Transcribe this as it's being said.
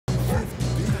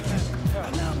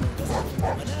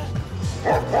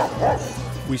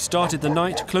We started the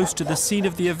night close to the scene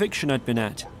of the eviction I'd been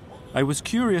at. I was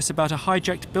curious about a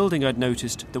hijacked building I'd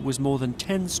noticed that was more than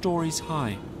 10 stories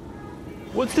high.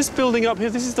 What's this building up here?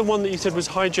 This is the one that you said was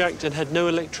hijacked and had no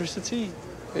electricity?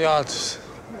 Yeah, I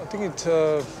think it's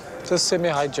just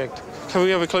semi-hijacked. Can we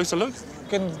have a closer look?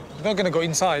 We're not going to go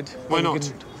inside. Why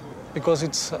not? Because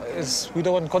we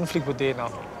don't want conflict with there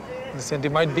now.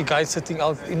 There might be guys sitting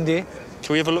out in there.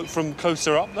 Can we have a look from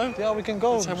closer up, though? Yeah, we can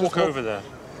go. Let's walk over there.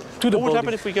 What would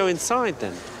happen if we go inside,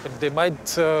 then? They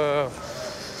might,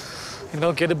 you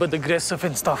know, get a bit aggressive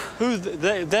and stuff. Who?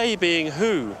 They being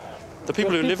who? The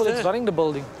people who live there? That's running the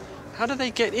building. How do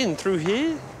they get in? Through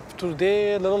here? Through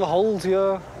there, little holes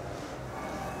here.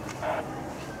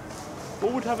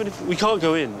 What would happen if we can't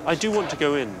go in? I do want to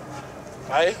go in.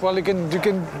 Aye? Well, I don't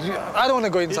want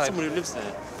to go inside. There's someone who lives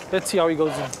there. Let's see how he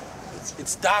goes in.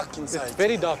 It's dark inside. It's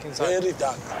very dark inside. Very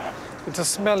dark. The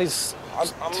smell is...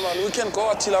 we can go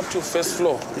until up to first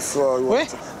floor. If you want. Where?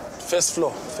 First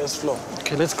floor. First floor.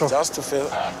 Okay, let's go. Just to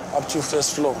up to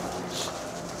first floor.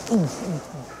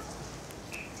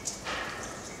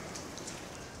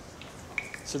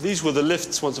 So these were the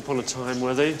lifts once upon a time,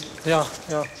 were they? Yeah,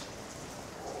 yeah.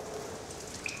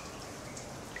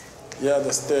 Yeah,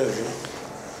 the stairs.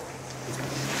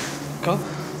 Go.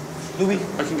 Louis.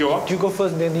 I can go up? You go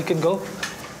first, then he can go.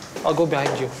 I'll go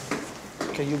behind you.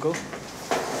 Okay, you go.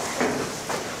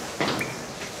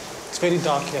 It's very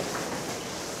dark here.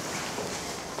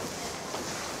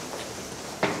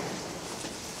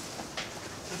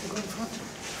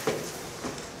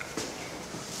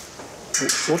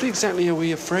 What exactly are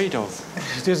we afraid of?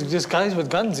 There's guys with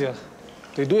guns here.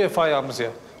 They do have firearms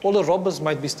here. All the robbers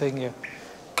might be staying here.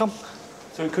 Come.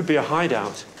 So it could be a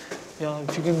hideout. Yeah,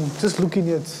 if you can just look in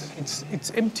here,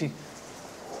 it's empty.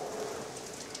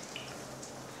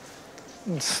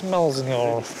 It smells in here.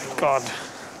 Oh, God.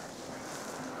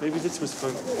 Maybe this was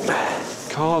for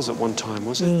cars at one time,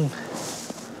 was it?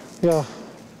 Yeah.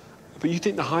 But you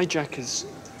think the hijackers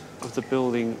of the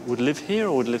building would live here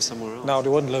or would live somewhere else? No, they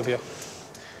won't live here.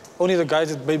 Only the guys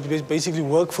that basically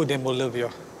work for them will live here.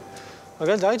 The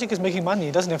hijacker is making money.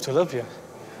 He doesn't have to live here.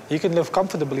 He can live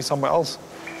comfortably somewhere else.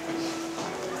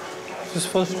 Just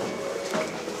first.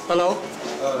 Hello.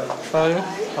 How are you?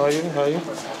 How are you? How are you?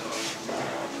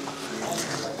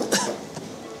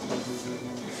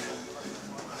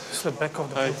 Just the back of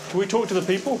the... Can we talk to the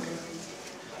people?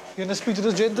 You want to speak to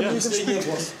this gentleman? Yes. You can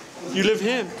speak. You live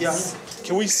here? Yes.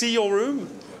 Can we see your room?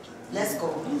 Let's go.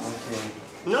 Okay.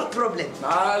 No problem.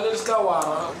 Let's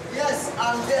go. Yes,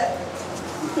 I'm there.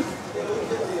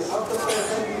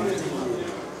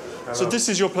 So this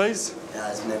is your place? Yeah,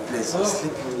 it's my place. I'm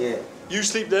sleeping here. You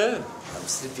sleep there? I'm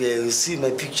sleeping here. You see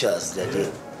my pictures that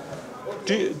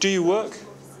day. Do you work?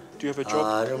 Do you have a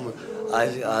job?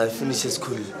 I finished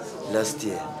school last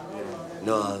year.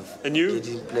 No, And you?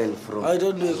 didn't plan from. I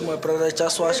don't know. My brother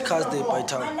just wash cars there by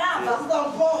town.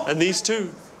 And these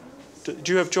two?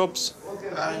 Do you have jobs?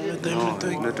 Not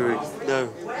doing. No.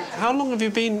 How long have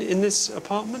you been in this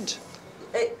apartment?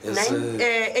 8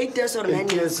 years or 9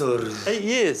 years. 8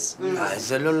 years.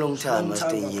 It's a long time I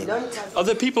stay here. Are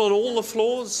there people on all the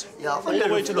floors? Yeah, all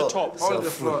the way to the top? All the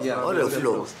floor. Yeah, all the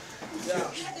floor.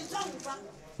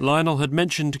 Lionel had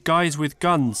mentioned guys with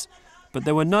guns, but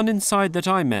there were none inside that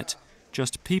I met,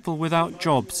 just people without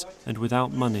jobs and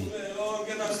without money.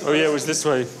 Oh yeah, it was this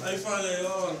way.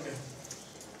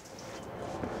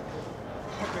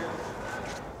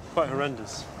 Quite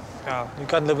horrendous. Yeah, you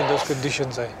can't live in those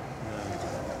conditions, eh?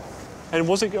 And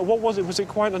what was it? Was it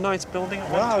quite a nice building?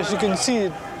 Yeah, as you can see,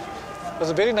 it was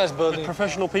a very nice building. With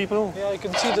professional people? Yeah, you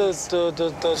can see the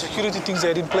security things they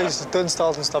had in place, the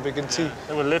turnstiles and stuff, you can see.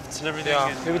 There were lifts and everything. Yeah,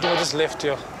 everything was just left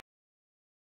here.